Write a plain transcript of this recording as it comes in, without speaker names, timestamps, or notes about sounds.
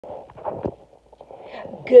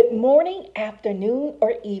Good morning, afternoon,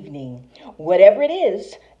 or evening, whatever it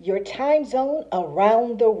is, your time zone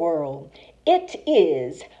around the world. It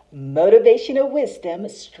is Motivational Wisdom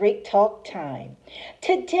Straight Talk time.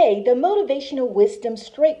 Today, the Motivational Wisdom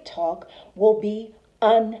Straight Talk will be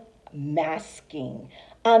unmasking.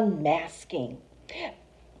 Unmasking.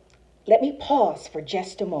 Let me pause for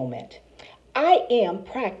just a moment. I am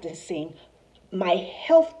practicing my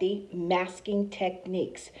healthy masking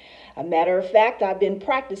techniques. A matter of fact, I've been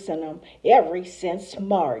practicing them ever since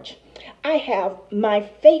March. I have my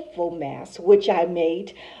faithful mask, which I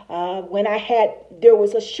made when there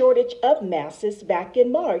was a shortage of masks back in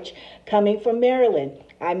March coming from Maryland.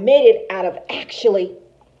 I made it out of actually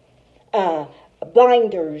uh,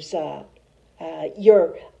 binders,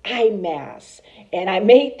 your eye mask, and I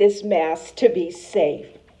made this mask to be safe.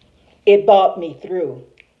 It bought me through.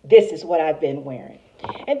 This is what I've been wearing.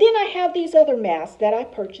 And then I have these other masks that I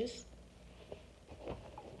purchased.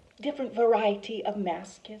 Different variety of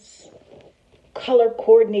masks, color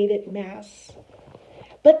coordinated masks.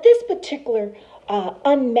 But this particular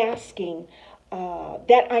unmasking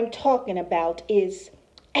that I'm talking about is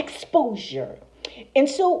exposure. And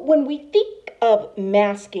so when we think of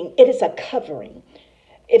masking, it is a covering.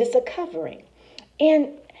 It is a covering.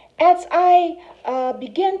 And as I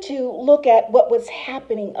began to look at what was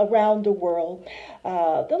happening around the world,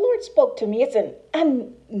 the Lord spoke to me. It's an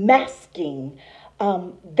unmasking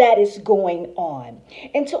that is going on.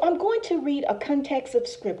 And so I'm going to read a context of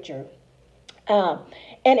scripture. And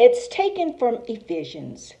it's taken from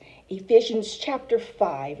Ephesians chapter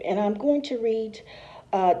 5. And I'm going to read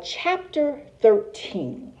chapter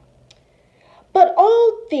 13. But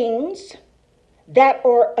all things that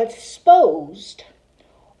are exposed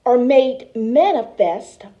are made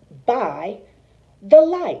manifest by the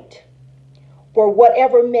light. For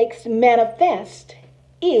whatever makes manifest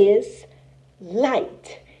is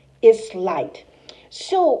light. Is light.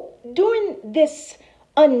 So during this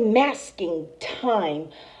unmasking time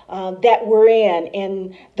that we're in,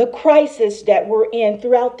 and the crisis that we're in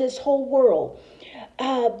throughout this whole world,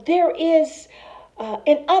 there is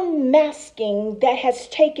an unmasking that has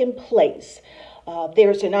taken place.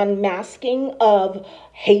 There's an unmasking of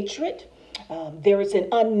hatred. There's an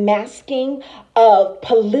unmasking of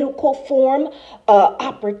political form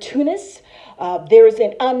opportunists. There's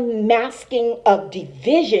an unmasking of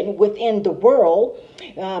division within the world.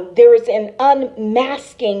 There is an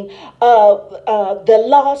unmasking of the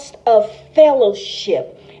loss of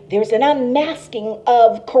fellowship. There's an unmasking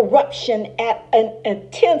of corruption at an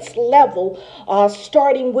intense level,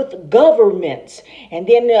 starting with governments and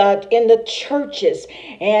then in the churches,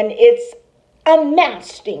 and it's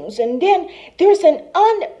unmaskings. And then there's an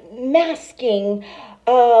unmasking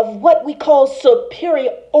of what we call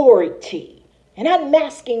superiority, an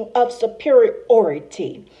unmasking of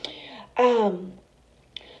superiority.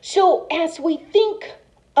 So as we think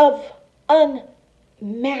of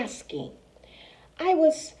unmasking, I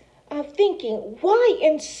was thinking, why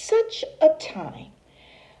in such a time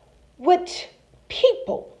would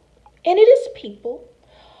people, and it is people,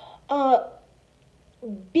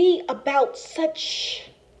 be about such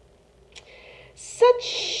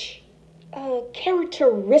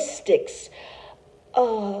characteristics,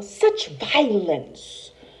 such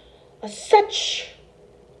violence, such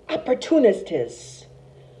opportunities,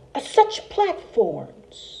 such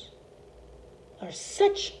platforms, or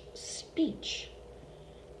such speech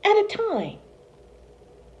at a time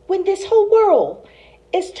when this whole world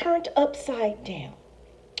is turned upside down.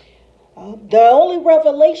 The only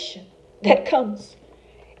revelation that comes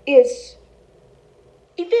is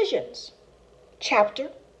Ephesians chapter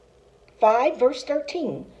 5, verse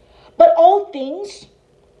 13. But all things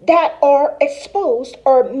that are exposed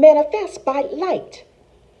are manifest by light.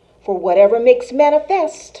 For whatever makes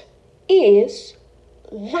manifest is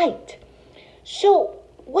light. So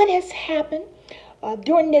what has happened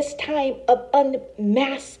during this time of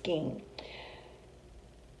unmasking?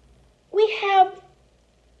 We have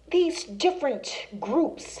these different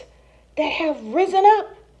groups that have risen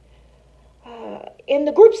up. And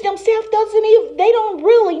the groups themselves they don't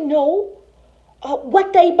really know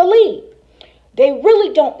what they believe. They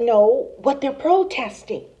really don't know what they're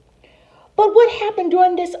protesting. But what happened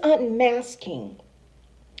during this unmasking?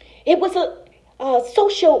 It was a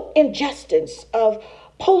social injustice of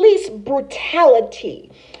police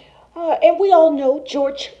brutality. And we all know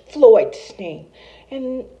George Floyd's name.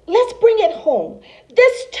 And let's bring it home.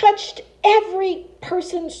 This touched every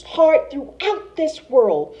person's heart throughout this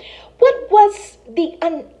world. What was the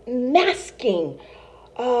unmasking?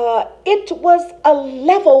 It was a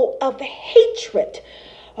level of hatred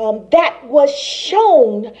that was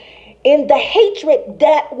shown in the hatred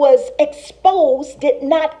that was exposed did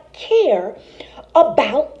not care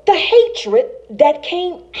about the hatred that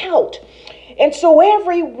came out. And so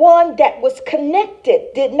everyone that was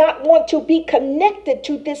connected did not want to be connected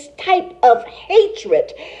to this type of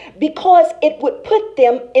hatred because it would put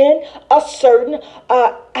them in a certain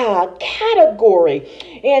category.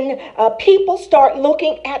 And people start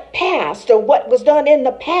looking at past or what was done in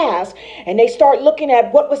the past, and they start looking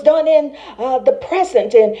at what was done in the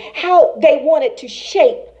present and how they wanted to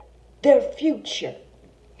shape their future.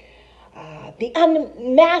 The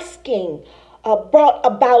unmasking brought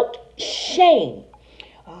about shame.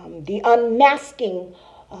 The unmasking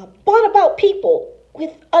brought about people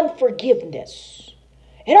with unforgiveness.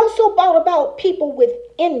 It also brought about people with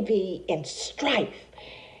envy and strife.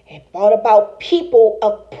 It brought about people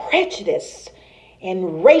of prejudice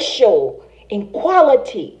and racial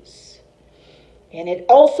inequalities. And it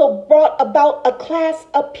also brought about a class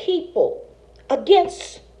of people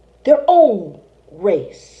against their own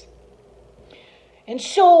race. And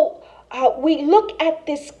so we look at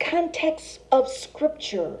this context of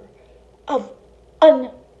scripture of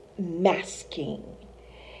unmasking.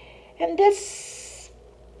 And this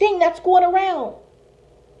thing that's going around,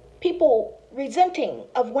 people resenting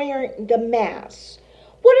of wearing the mask.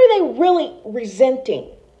 What are they really resenting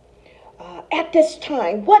at this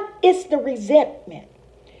time? What is the resentment?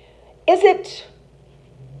 Is it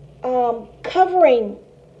covering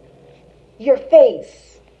your face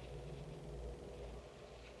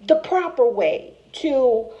the proper way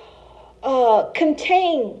to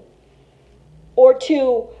contain or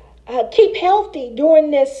to keep healthy during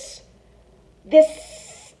this,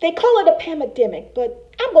 they call it a pandemic,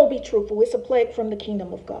 but I'm going to be truthful. It's a plague from the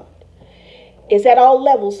kingdom of God. It's at all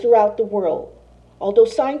levels throughout the world. Although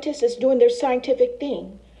scientists is doing their scientific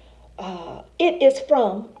thing, it is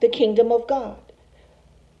from the kingdom of God.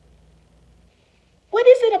 What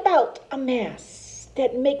is it about a mask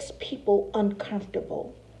that makes people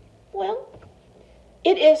uncomfortable? Well,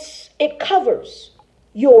 it covers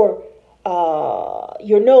your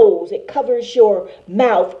nose, it covers your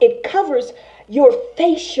mouth, it covers your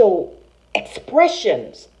facial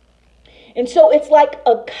expressions. And so it's like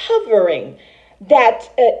a covering that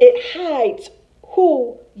it hides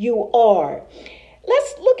who you are.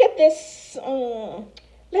 Let's look at this.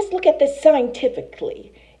 Let's look at this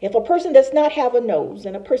scientifically. If a person does not have a nose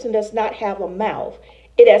and a person does not have a mouth,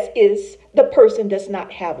 it is the person does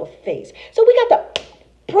not have a face. So we got to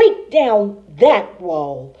break down that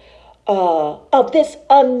wall of this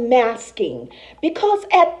unmasking, because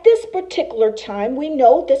at this particular time we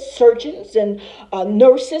know that surgeons and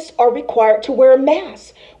nurses are required to wear a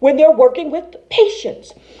mask when they're working with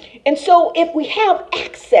patients. And so if we have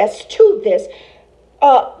access to this,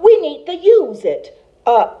 we need to use it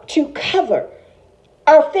to cover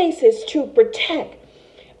our faces, to protect.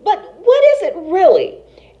 But what is it really?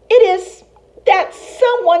 It is that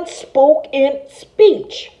someone spoke in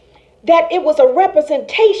speech, that it was a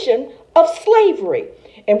representation of slavery.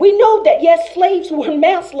 And we know that, yes, slaves were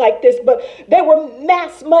masked like this, but they were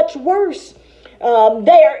masked much worse.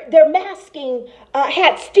 Their masking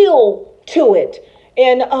had steel to it.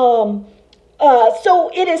 And so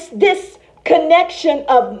it is this connection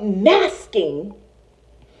of masking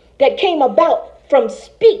that came about from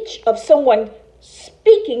speech of someone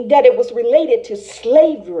speaking, that it was related to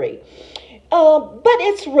slavery. But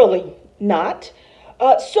it's really not.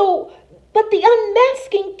 But the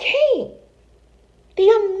unmasking came. The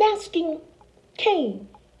unmasking came.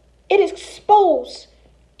 It exposed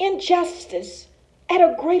injustice at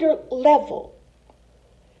a greater level.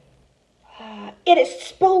 It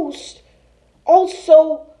exposed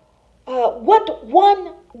also what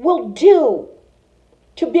one will do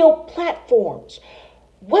to build platforms,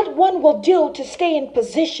 what one will do to stay in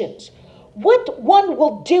positions, what one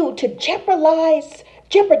will do to jeopardize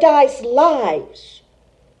lives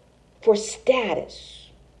for status.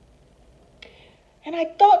 And I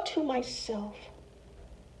thought to myself,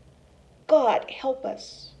 God, help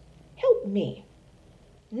us, help me,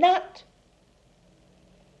 not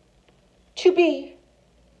to be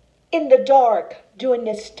in the dark during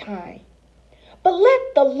this time, but let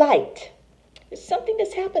the light, there's something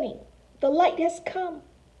that's happening. The light has come,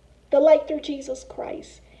 the light through Jesus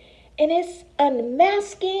Christ. And it's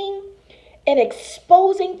unmasking and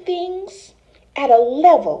exposing things at a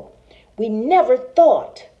level we never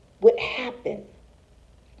thought would happen.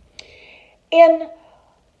 And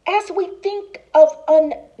as we think of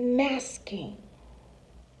unmasking,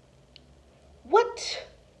 what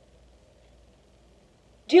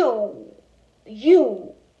do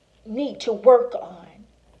you need to work on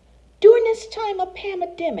During this time of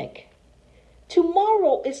pandemic,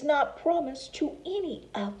 tomorrow is not promised to any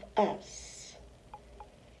of us.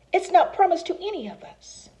 It's not promised to any of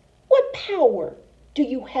us. What power do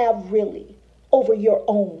you have really over your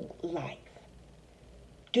own life?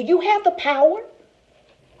 Do you have the power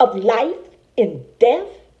of life and death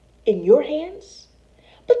in your hands?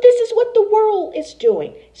 But this is what the world is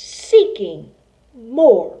doing, seeking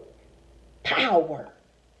more power.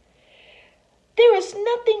 There is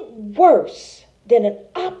nothing worse than an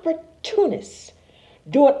opportunist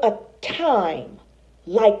during a time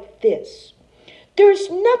like this. There's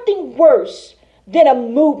nothing worse than a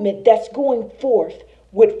movement that's going forth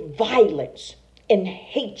with violence and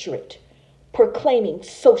hatred, proclaiming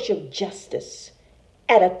social justice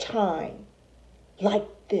at a time like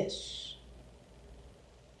this.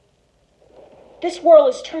 This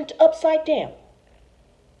world is turned upside down.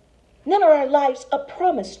 None of our lives are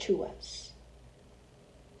promised to us.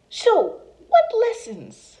 So, what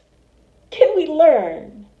lessons can we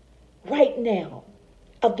learn right now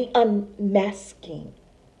of the unmasking?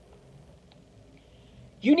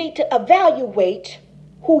 You need to evaluate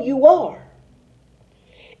who you are.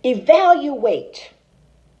 Evaluate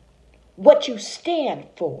what you stand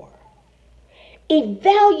for.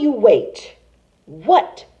 Evaluate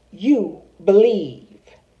what you believe.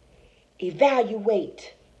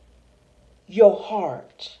 Evaluate your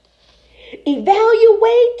heart.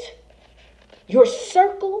 Evaluate your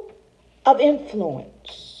circle of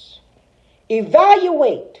influence.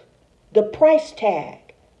 Evaluate the price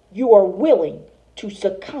tag you are willing to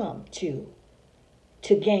succumb to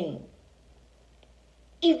gain.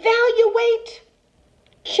 Evaluate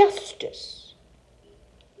justice,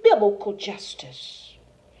 biblical justice,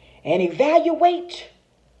 and evaluate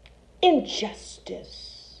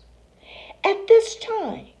injustice. At this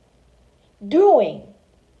time, during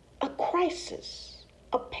a crisis,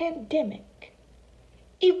 a pandemic,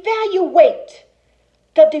 evaluate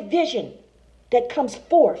the division that comes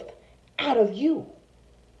forth out of you,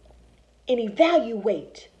 and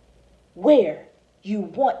evaluate where you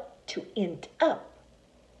want to end up,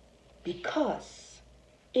 because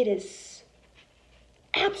it is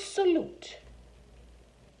absolute.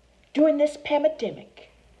 During this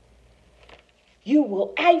pandemic, you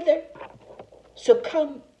will either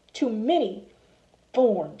succumb to many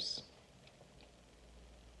forms.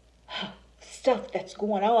 Stuff that's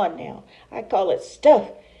going on now. I call it stuff.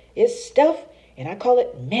 It's stuff, and I call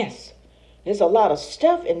it mess. There's a lot of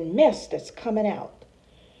stuff and mess that's coming out.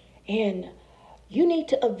 And you need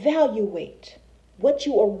to evaluate what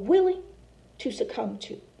you are willing to succumb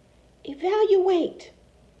to. Evaluate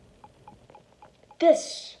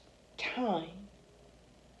this time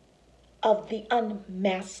of the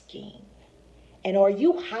unmasking. And are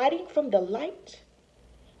you hiding from the light?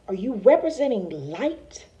 Are you representing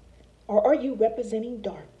light? Or are you representing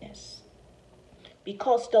darkness?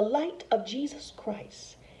 Because the light of Jesus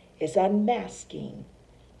Christ is unmasking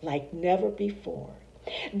like never before.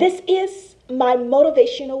 This is my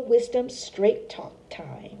motivational wisdom straight talk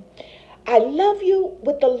time. I love you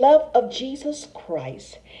with the love of Jesus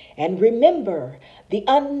Christ. And remember the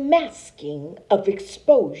unmasking of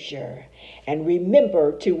exposure. And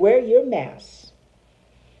remember to wear your mask.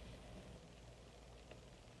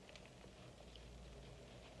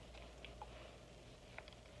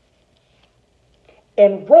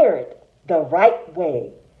 And wear it the right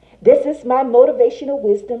way. This is my motivational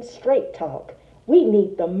wisdom straight talk. We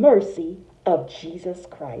need the mercy of Jesus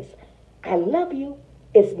Christ. I love you.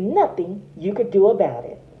 It's nothing you could do about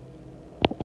it.